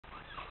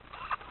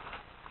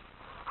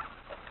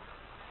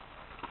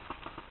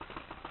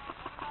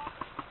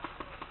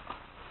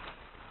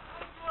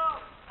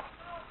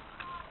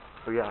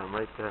Oh yeah, I'm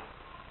right there.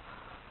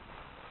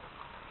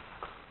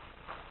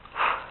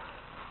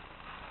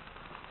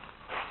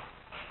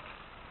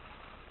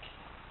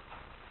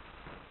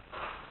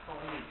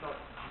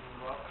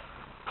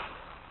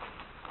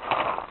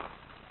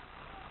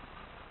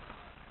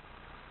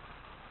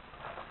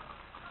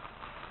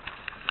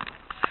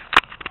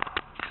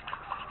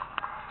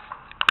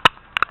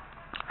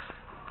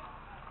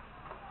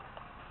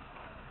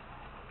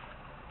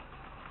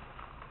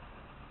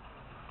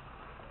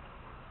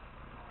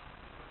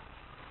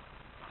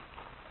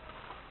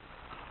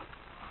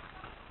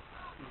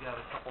 We got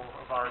a couple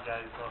of our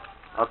guys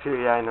Up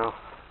here, yeah, I know.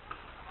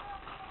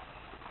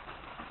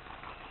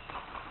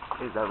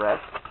 Is that red?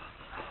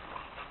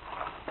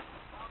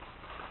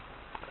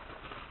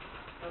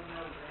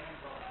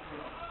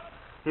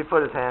 He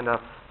put his hand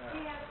up.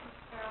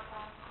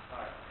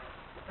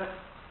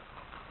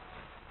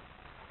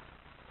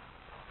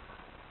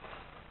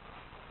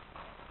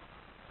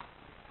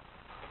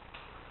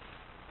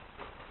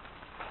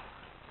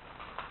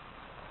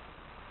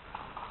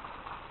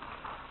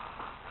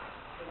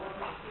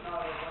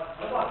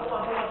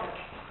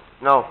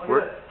 No,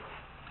 we're...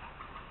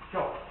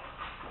 Joe,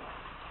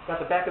 got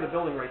the back of the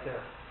building right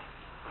there.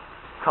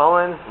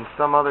 Cullen and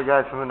some other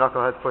guys from the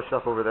Knuckleheads pushed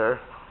up over there.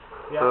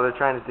 Yeah. So they're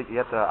trying to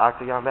get the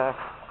octagon back.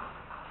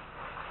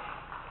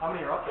 How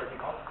many are up there, do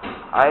you know?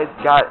 I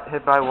got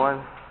hit by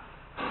one,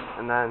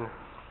 and then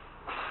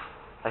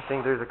I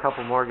think there's a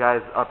couple more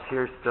guys up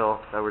here still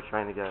that we're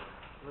trying to get.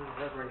 There's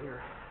red right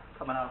here,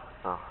 coming out.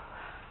 Oh.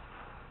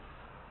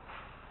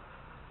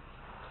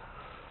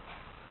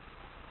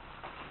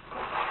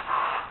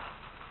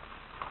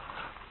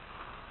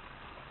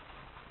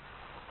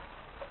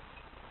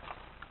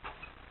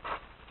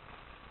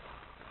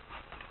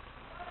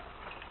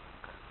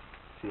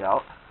 Is he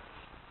out?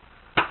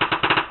 He's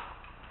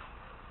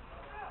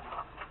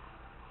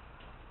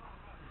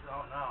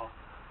out now.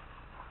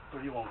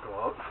 But he won't go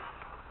out.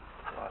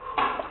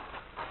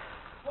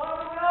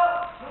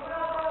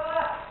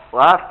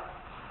 Left?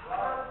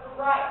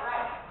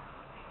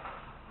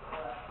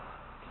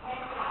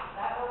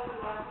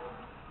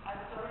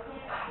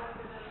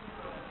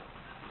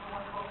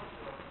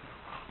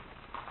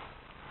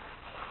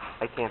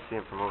 I can't see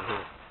him from over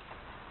here.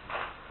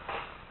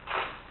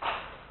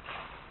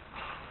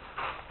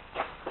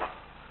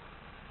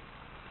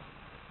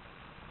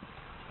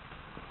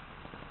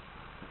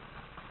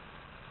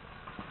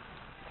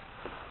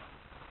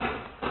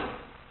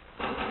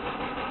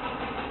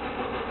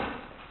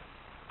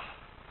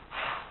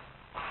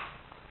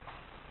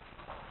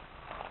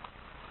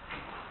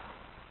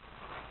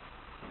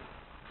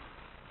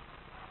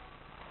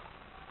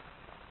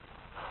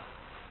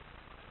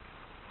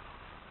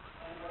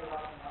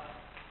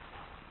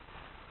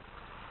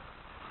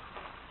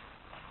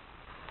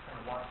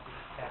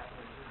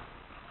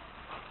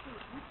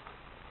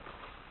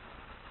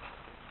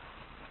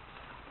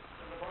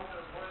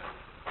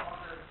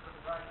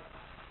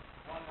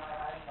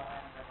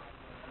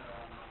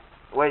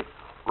 Wait,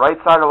 right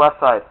side or left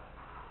side?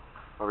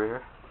 Over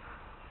here?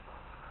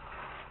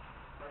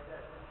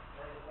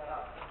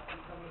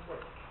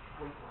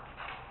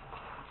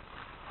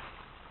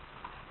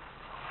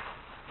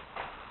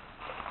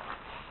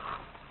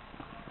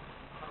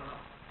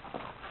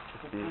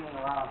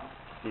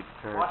 Be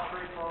prepared. Watch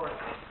straight forward.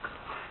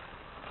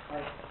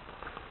 Hey,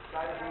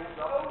 guy that hands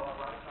up on the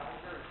right side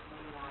here is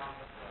moving around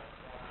this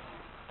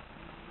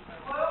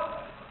way.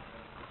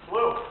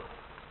 Blue.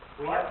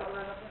 We have something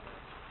right up there?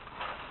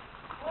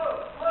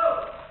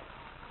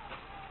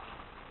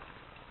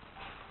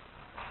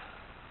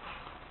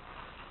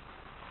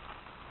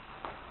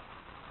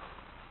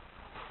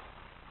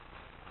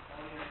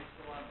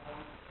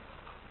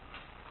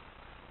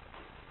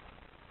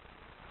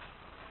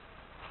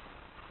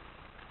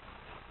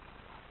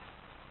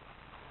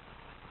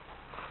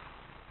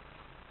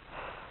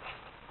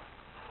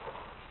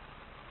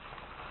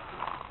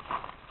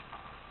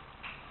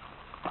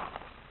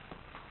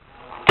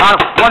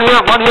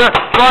 One here,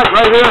 front,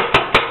 right here.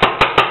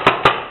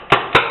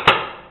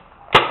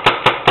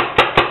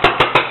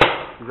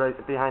 He's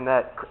right behind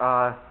that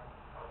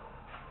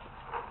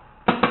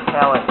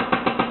pallet.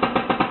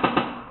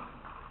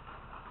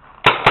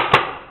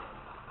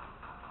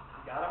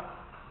 You got him?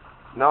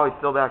 No, he's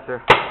still back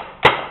there.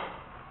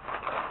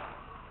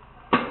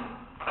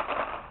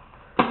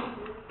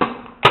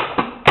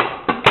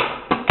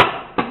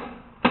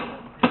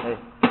 Hey,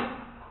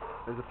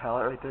 there's a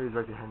pallet right there. He's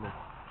right behind there.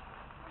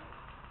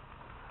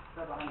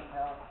 Right behind the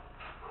pallet.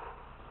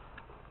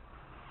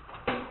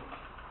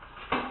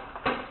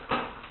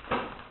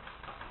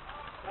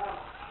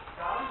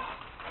 Got him?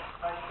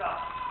 Nice shot.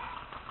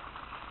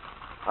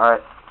 All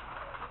right.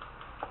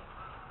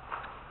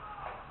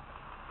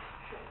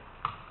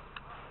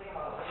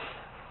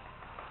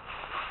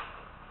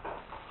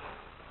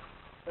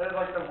 That is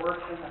like the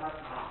worst thing that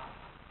happens to me.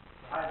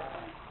 I don't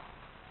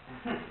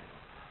know.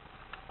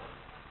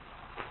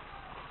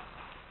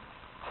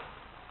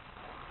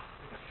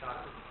 Take a shot.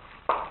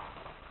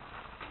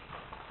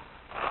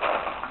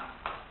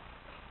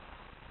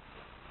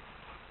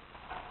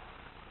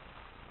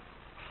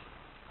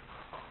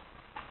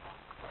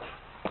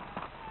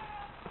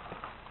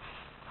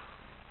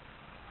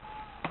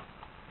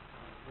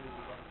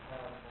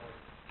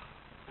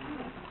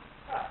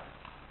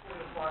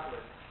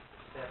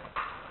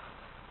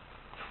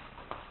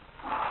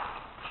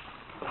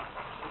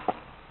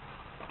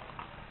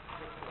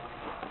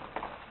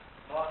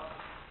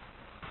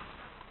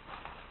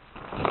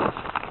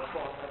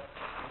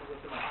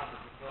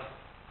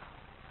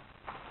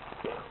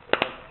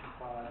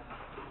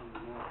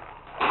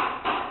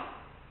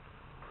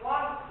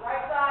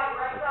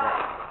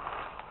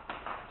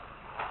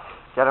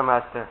 Get him,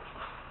 Master.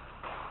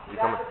 He's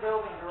at the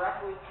building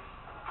directly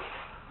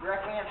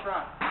in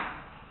front.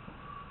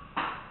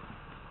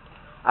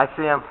 I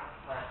see him.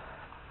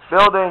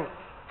 Building.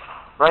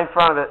 Right in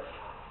front of it.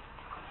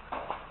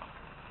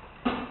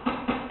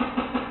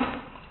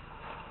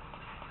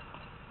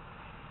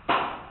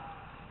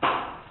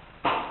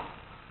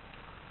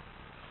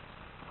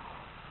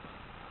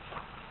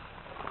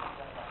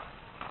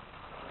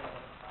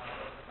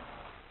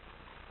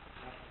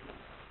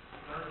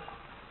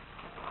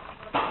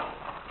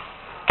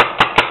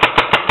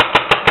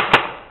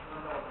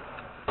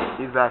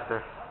 He's back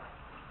there.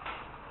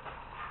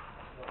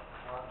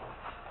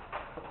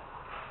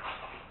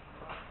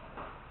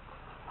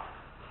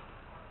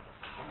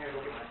 I'm gonna go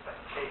get my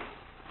second case.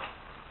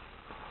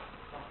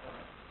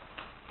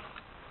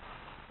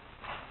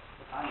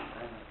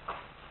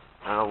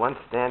 I don't know, one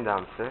stand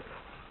down, 6.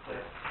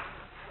 It's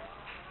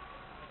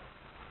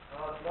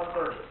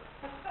 1:30.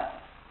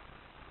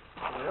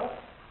 Real?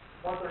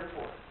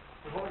 1:34.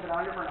 We've only been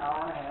out here for an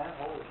hour and a half.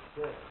 Holy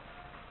shit.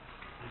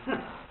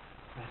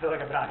 I feel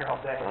like I've been out here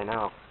all day. I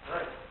know.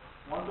 Right.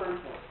 1:34.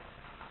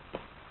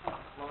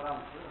 Slow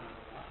down.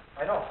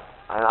 I know.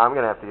 I'm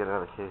going to have to get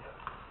another case.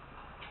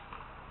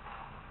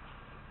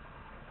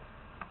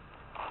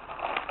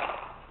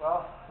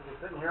 Well, we can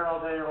sit in here all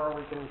day, or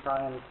we can try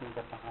and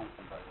get behind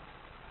somebody.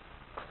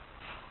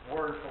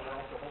 Or so we're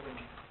also holding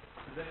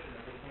position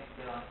that they can't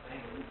get on the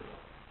angle either.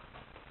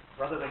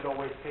 Rather than go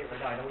waste tape right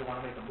now, I know we want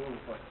to make a move,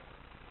 but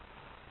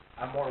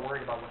I'm more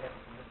worried about what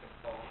happens when this gets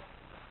falls.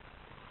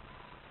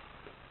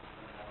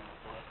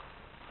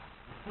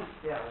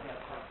 Yeah, we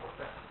got 24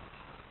 seconds.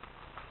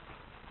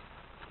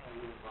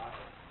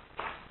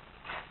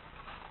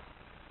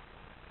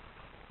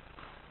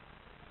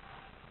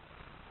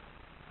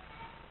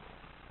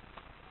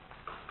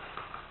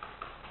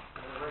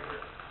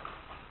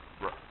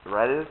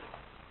 Red is?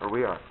 Or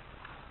we are?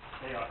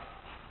 They are.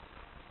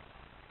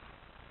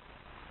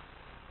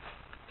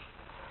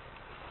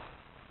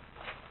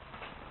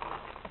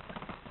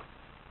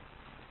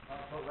 I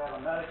suppose we have a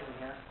medic in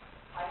here.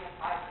 Medic.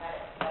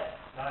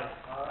 Nice.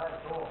 All right,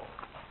 cool.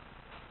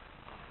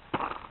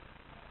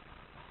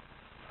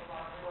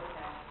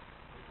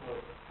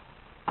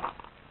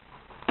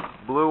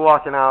 Blue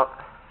walking out.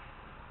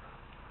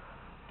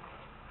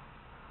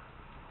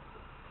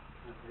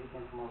 He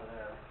came from over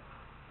there.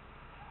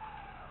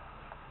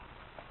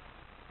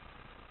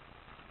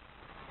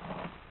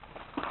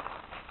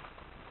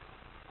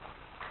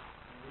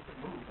 We can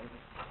move.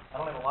 I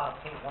don't have a lot of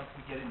paint once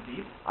we get in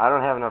deep. I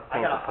don't have enough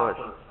paint to push. I got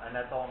a hopper, and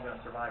that's all I'm going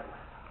to survive with.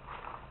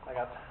 I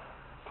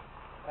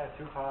have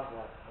 2 pods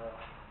left.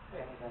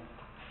 Hey, anything.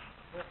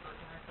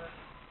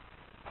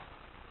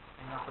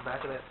 Hang off the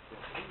back of that.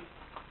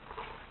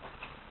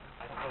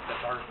 I don't know if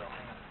that's ours though.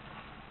 Hang on.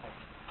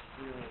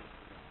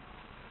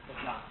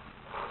 It's not.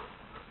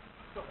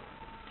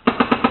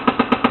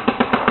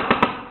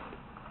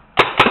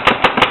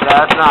 Yeah,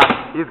 that's not.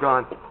 He's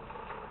gone.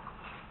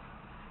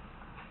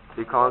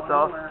 Did he call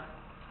himself?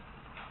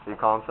 Did he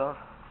call himself?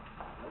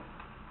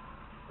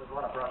 There's a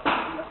lot of brush.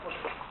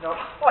 No.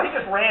 Oh, he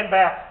just ran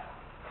back.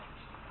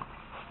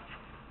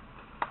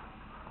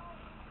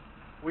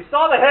 We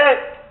saw the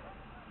head.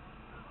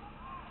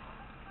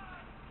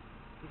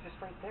 He's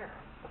just right there.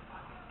 What the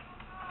fuck?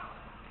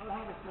 How the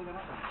hell is this moving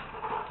up?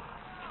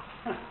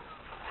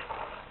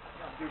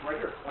 Dude, right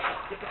here.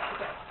 Get back.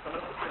 Come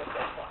up.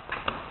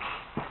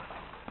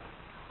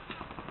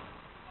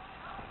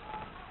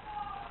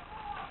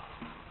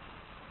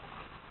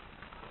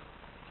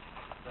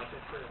 That's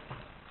it, true.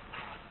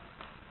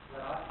 Is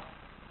that on?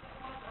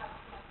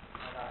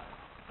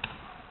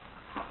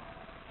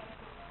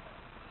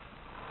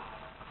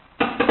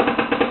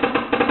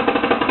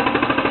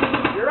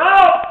 You're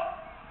out!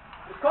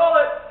 Just call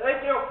it.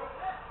 Thank you.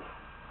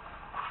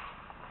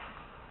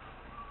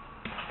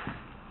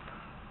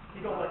 He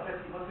goes like this.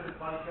 He looks at his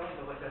body show. He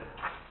goes like this.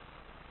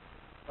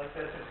 Like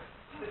this.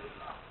 There's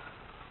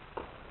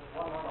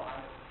one more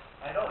behind it.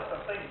 I know. That's what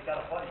I'm saying. He's got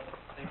a buddy.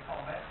 They call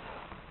him back.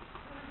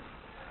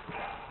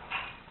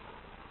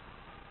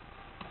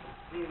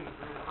 See him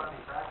through the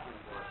fucking crack board.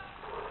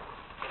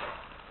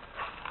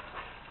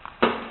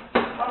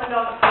 Coming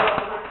down the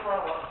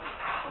front of us.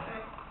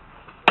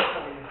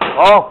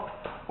 Oh!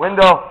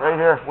 Window right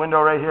here.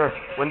 Window right here.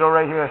 Window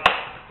right here.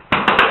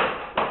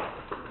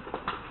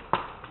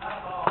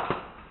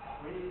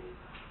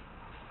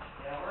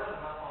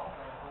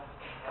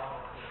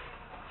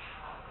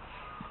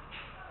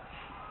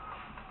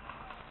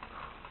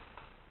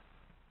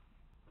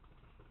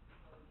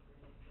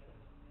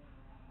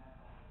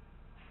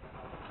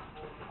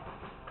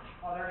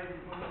 Oh, Oh, there he's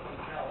moving from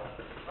the pallet.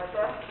 Right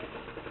there?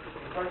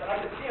 Right, I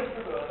can see him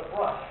through the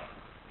brush.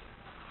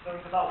 So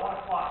it's about 1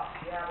 o'clock.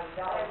 Yeah, but he's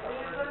got like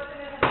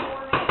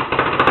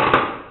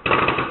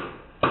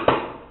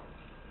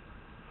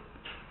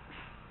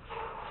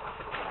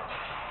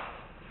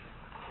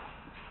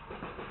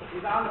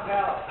he's on the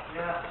pallet.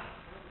 Yeah.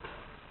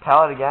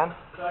 Pallet again?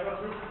 Should I go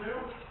 2 for 2?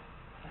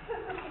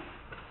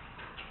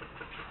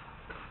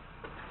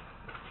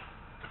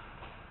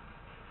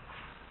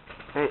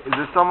 Hey, is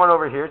there someone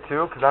over here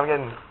too? Because I'm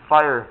getting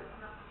fire.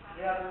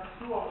 Yeah, there's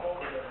 2 of them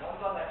over there.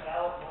 One's on that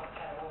pallet, one's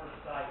kind of over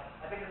the side.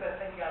 I think it's that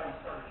same guy we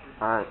started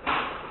shooting. Alright.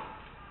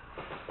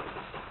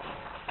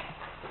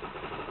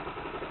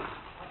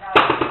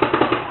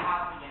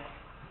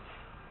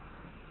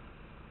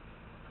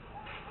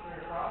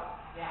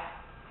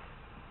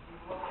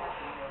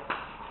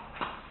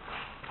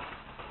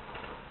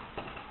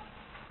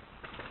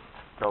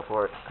 Go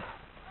for it.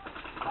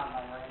 Not in my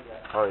range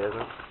yet. Oh, he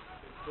isn't?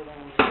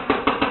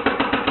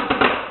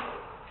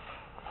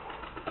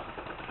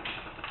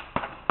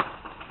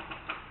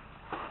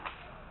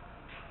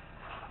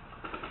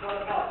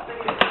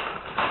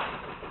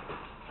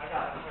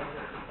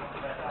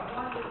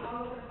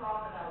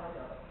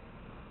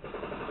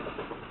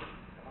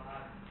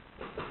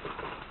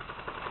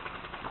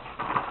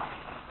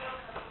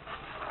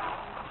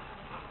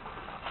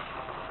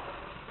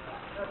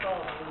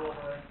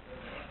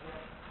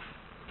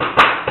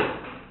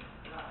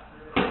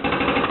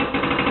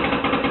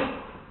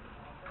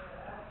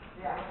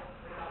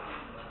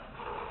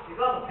 He's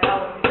on the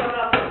pallet. He's coming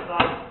out to the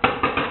side.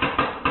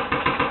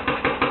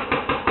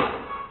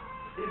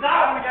 He's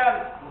on him again.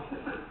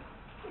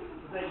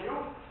 Is that you?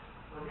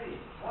 Or me?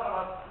 One of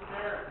us.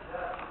 There.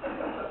 Yeah.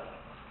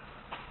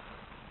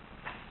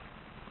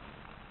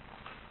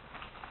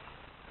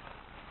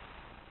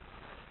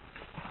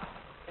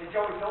 Hey,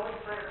 Joey, building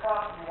straight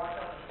across and you watch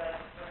out for the back.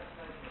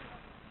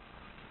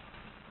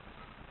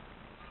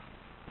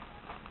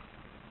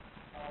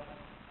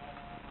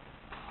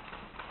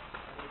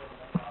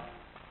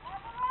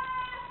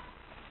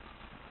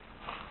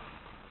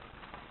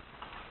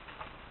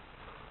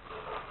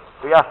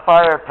 We got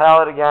fire,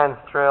 pallet again,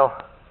 trail.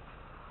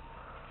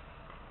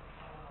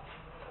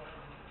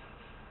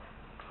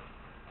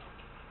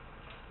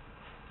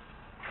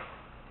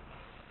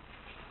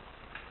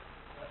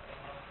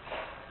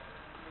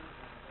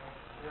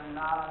 They're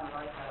not on the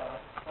right pallet.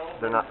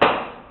 They're not.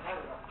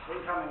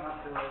 They're coming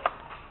up to it.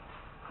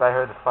 I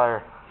heard the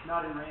fire.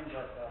 Not in range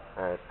yet, though.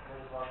 Alright. They're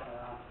just walking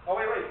around. Oh,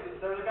 wait.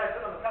 There's a guy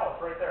sitting on the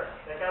pallets right there.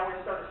 That guy we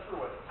started to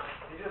screw with.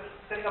 He's just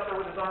sitting up there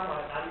with his arm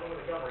on it, not even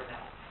with a gun right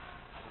now.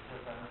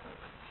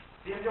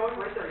 See him, Joey?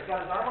 Right there. He's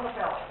got his arm on the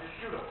pallet. Just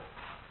shoot him.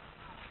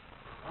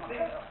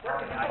 See him? There,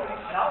 he's shooting.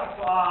 Now he's,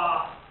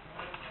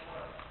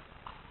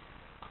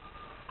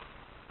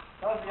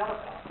 that was the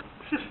other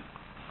pallet.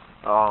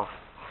 Oh.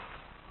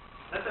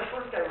 That's the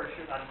first guy we were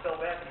shooting on. He fell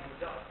back and he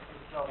moved up. He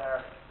was still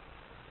there.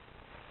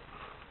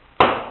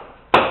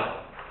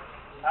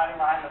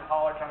 Hiding behind the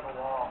taller chunk of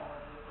wall.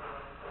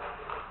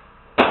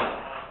 I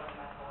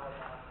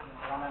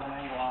don't have an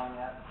angle on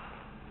him yet.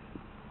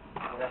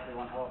 Would have to be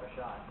one hell of a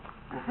shot.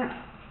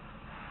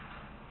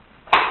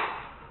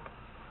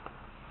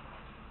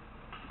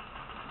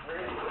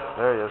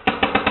 There he is.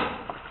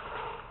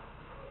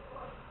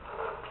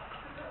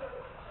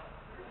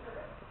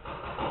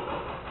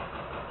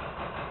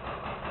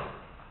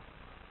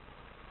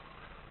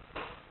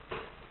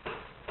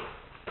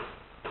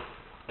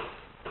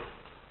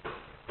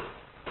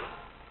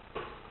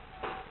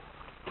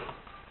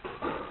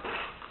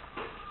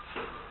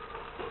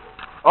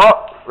 Oh,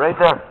 right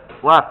there.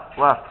 Left.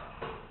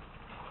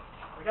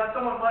 We got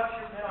someone left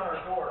shooting in on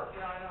our door.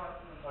 Yeah, I know.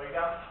 Oh, you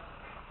got him?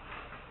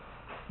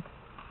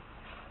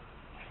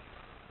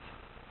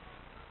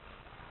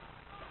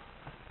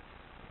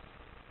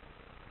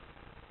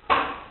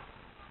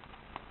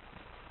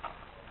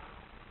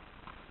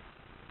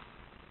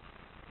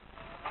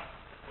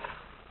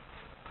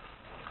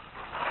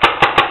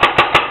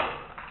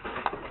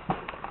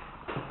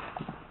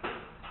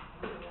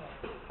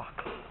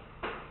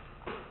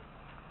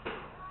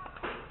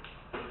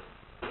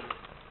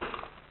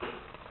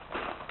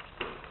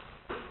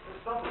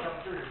 Something comes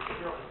through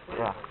here.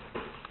 Yeah.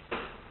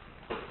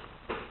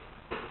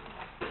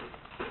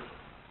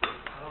 I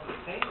don't know if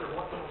it's paint or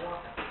what's in the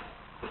water.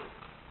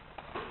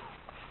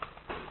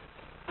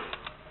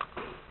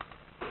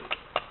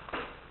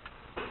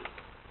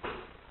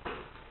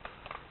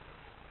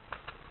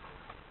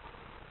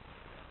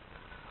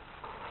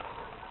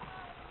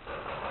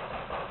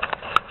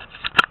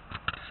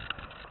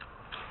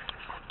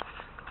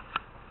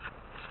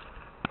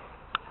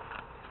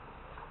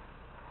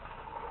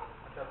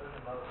 There's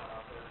another one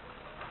out there.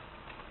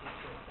 He's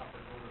seeing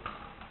something moving.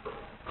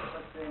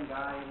 That same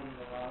guy in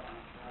the lot.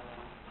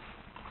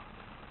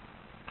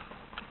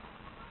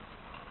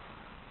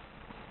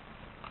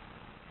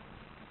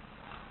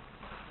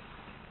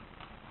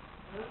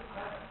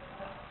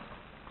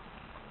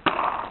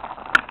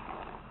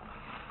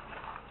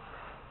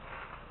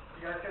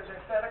 You guys catch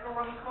any static over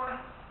on this corner?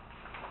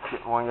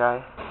 One guy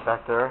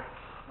back there.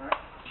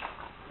 Alright.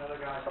 Another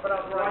guy. Coming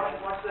out right.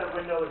 Watch that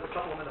window. There's a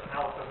couple of them in the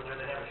palace over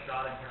there. They have a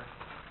shot in here.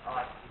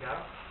 Alright, you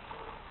got him?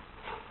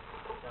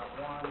 Got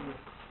one.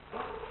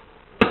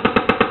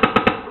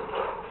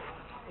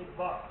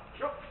 $8.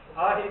 Sure.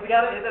 We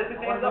got it.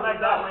 His hands up.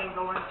 That lane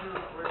going to.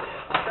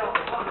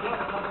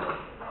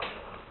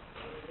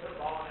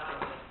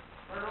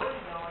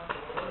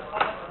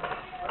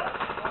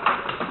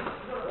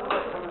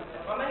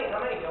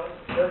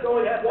 There's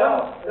only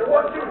one. There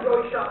were two.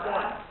 Joey shot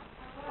one.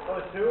 Oh,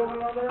 there's two of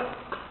them over there?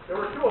 There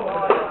were two of them.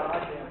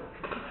 I can't.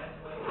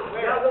 We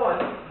got one.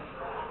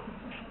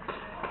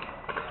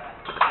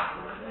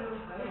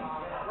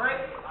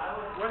 Right.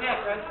 Where's that,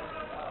 Chris?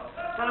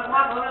 10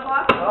 o'clock? 11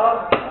 o'clock?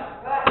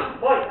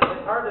 Mike,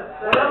 it's hard to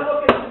say. When I'm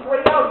looking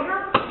straight out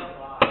here,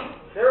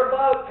 they're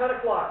about 10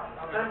 o'clock,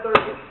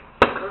 10:30.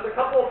 There's a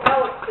couple of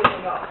pallets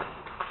sticking up.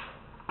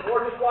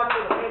 Or just watch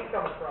where the paint's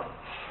coming from.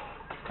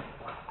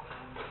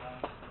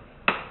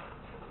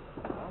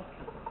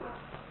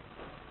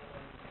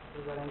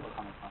 Where's that angle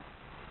coming from?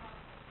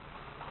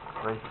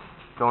 Right,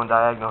 going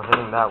diagonal,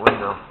 hitting that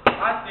window.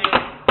 I see it.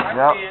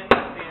 I see it.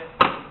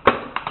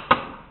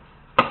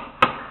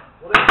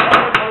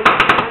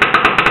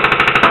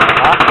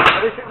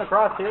 Are they shooting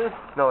across here?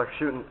 No, they're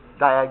shooting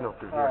diagonal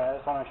through here. Alright, I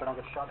just want to make sure I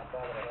don't get shot in the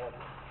back of the head.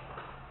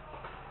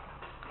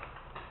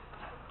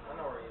 I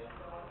know where he is.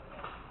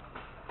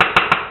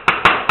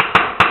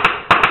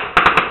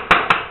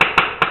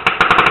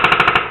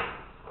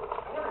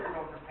 I wonder you're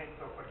going through paint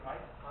so quick,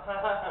 Mike.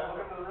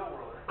 Welcome to the real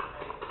world.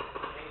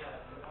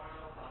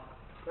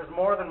 There's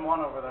more than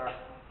one over there.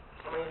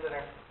 How many is in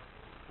there?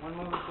 One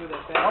moving through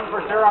that. One's for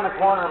sure on the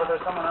corner, but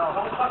there's someone else.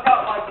 Don't tuck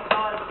out, Mike. He's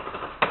on.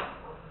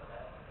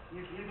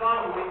 He's on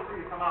you, waiting for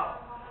you to come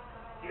out.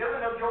 He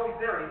doesn't know Joey's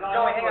there. He's on.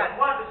 Joey, hang on. You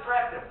want to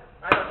distract him.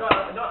 I know, Joey.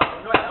 I'm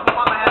gonna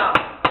pop my head out.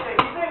 Okay,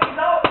 he's in. He's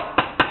out.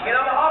 Get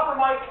him. Hopper,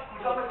 Mike.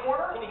 He's up in the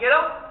corner. Can you get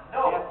him?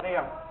 No. Can't see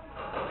him.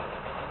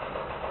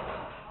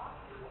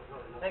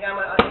 Hang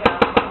on.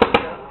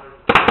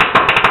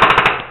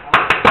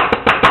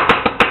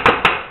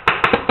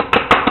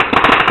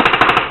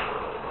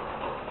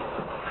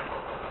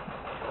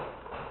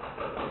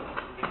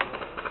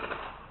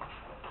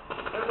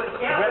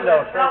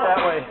 Window, straight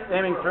that way,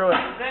 aiming through it.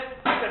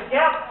 The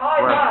gap's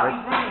high up.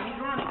 He's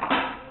running.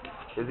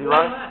 Is he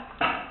running?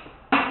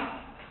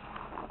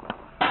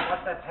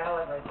 Watch that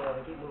pallet right there.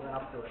 They keep moving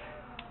up to it.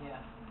 Yeah.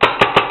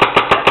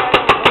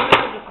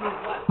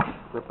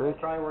 Slippery.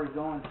 Try where he's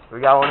going. We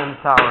got one in the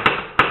tower.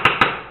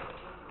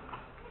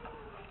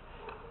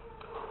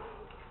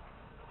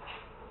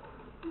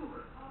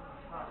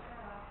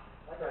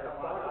 That guy don't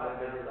want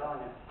to be on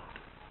you.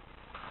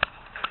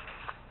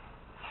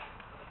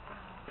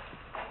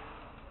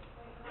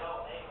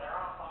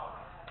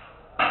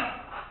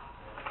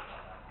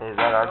 Hey, is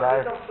that our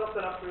guy? There's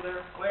something up through there.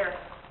 Where?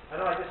 I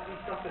know, I just see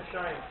something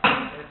shining,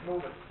 and it's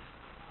moving.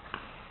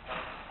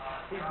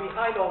 He's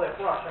behind all that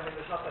brush. I mean,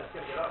 there's nothing that's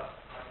going to get up.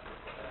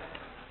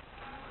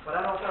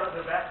 But I don't know if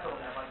their back's still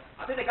there. Like,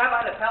 I think the guy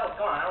behind the pallet's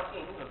gone. I don't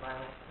see him moving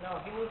finally.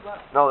 No, he moved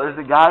left. No, there's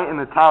a guy in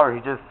the tower.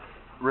 He just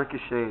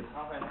ricocheted.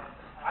 Okay.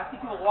 I see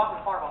people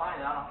walking far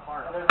behind it. I don't know how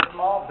far. There's a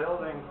small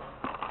building.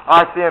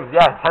 Oh, I see him.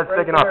 Yeah, his head's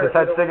sticking up. His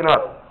head's sticking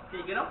up. Can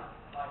you get him?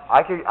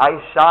 I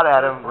shot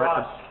at him.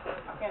 I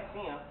can't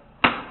see him.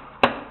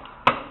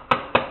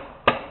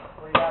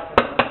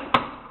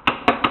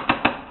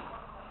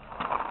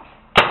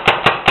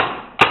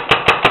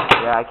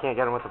 Yeah, I can't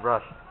get him with the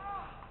brush.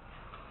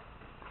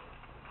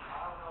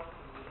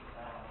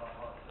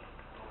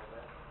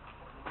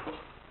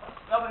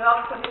 No, but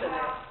I'll put him in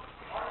there.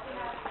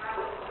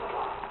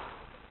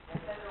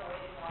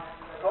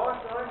 Go in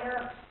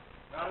here.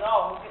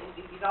 No,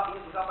 he's out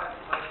by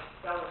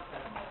Bella's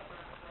tent.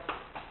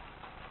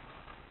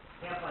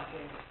 Can't find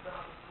James.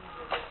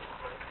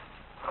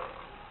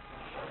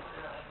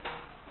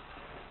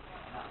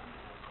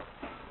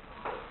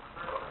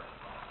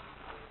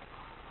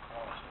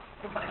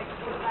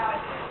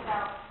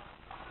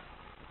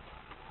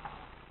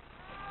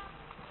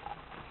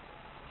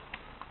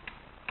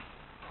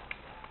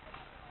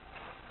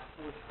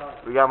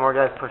 We got more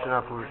guys pushing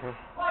up over here.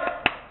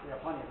 We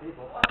got plenty of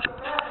people.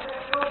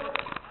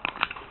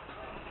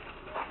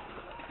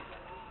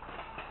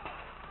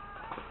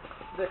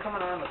 They're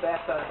coming around the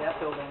back side of that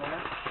building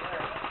there.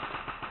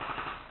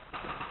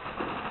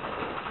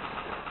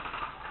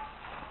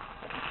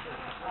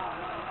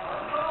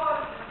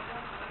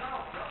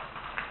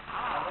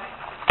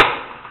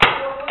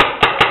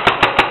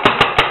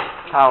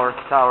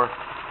 Tower.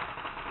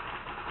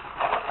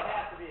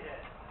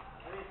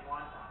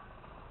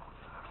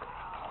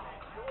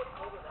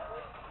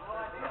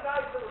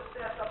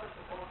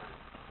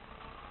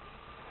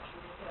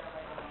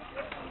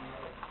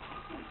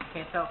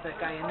 Can't tell if that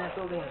guy in that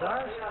building is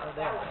ours or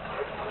theirs.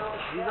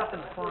 He's up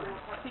in the corner.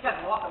 He got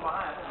walking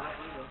behind.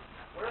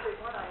 Where they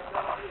went, I have no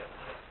idea.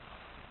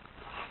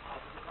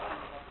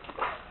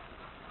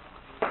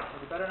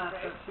 You better not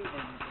start shooting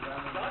him.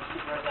 Not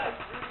shoot that guy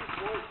through these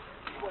woods.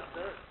 See what's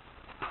there.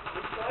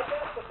 We tried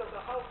that, but there's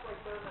a house right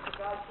there and there's a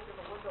guy sitting in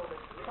the window.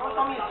 Don't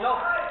tell me a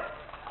joke.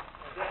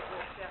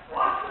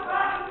 Watch the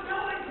back.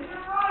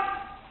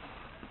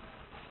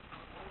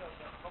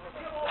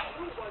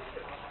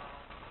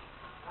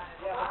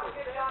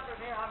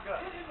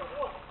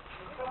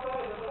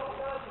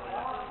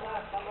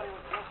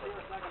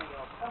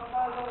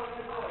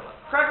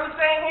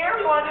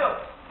 want to do?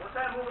 We're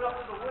kind of moving up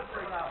to the woods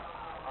right now.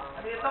 I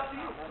mean, it's up to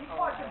you. Keep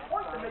watching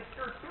point to make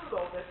sure, too,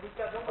 though, that we've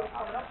got nobody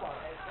coming up on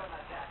it.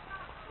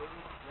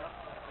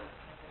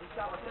 We've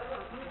got like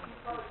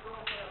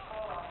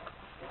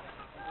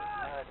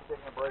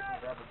taking a break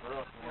and grab a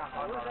drill.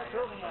 where's that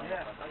building on?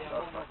 Yeah.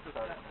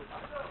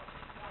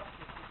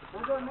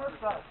 Where's our north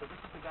side? So this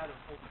is the guy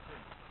that's holding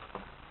things.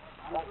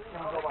 I'll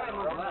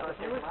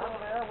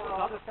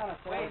just kind of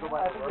say, I think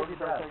we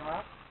need to take him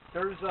out.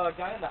 There's a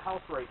guy in the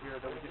house right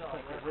here that we just can't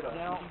get rid of.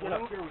 Now, we can get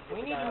up here.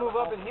 we need to move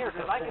up in here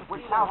because I can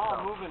see them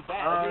all moving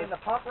back. Is he in the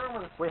pump room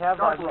or the We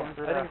have guard guard room?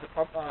 room. I think it's the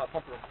pump room.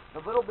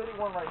 The little bitty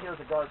one right here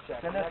is a guard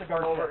check. Then that's the Next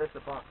guard one over check. is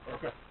the bunk.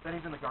 Okay. Then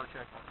he's in the guard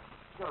check.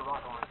 You got a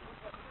rock on it.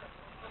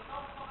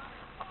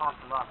 Off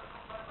the rock.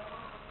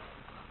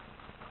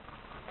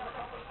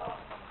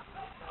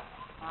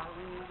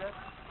 We need that.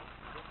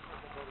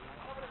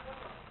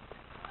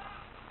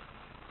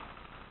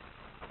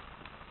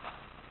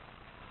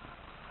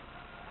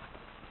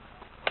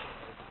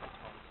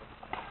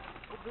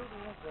 What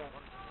building is that?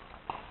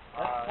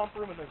 That's the pump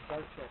room and there's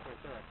guard check right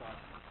there, I thought.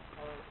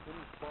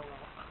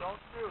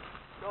 Don't shoot.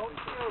 Don't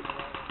shoot.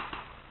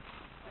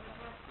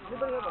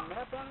 Anybody have a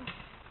map on him?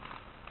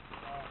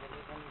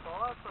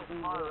 Oh, that's so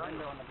far, right?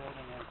 Window in the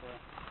building right there.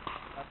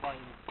 That's why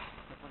he's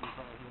putting in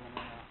front of human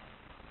right now.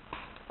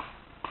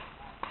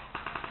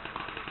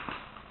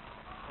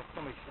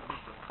 Somebody should be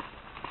there.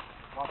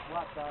 Watch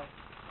left, guys.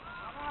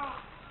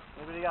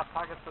 Anybody got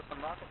pockets for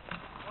some rockets? All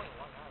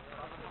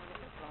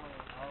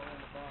in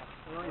the back.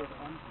 The area is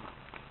empty.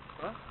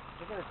 What?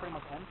 Look at it, pretty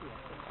much empty.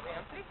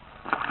 Empty?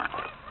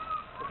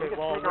 Okay,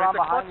 well, take around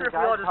it's a behind cluster you if we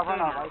all guys, just cover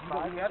stand on here. right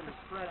side. We have to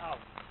spread out.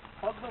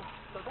 Hug the,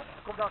 don't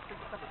go down straight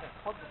to center.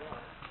 Hug the wall.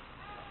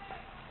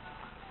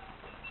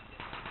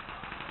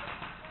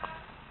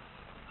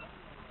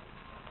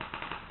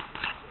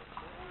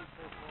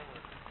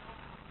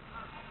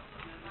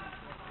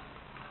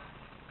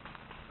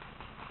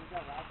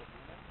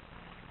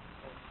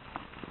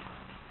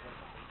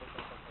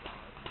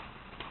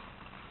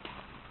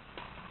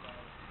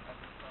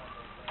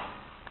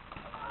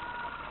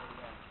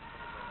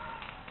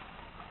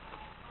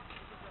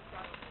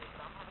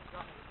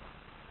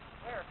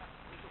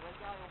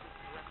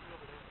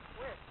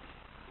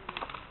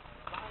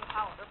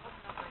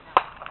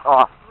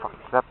 Oh.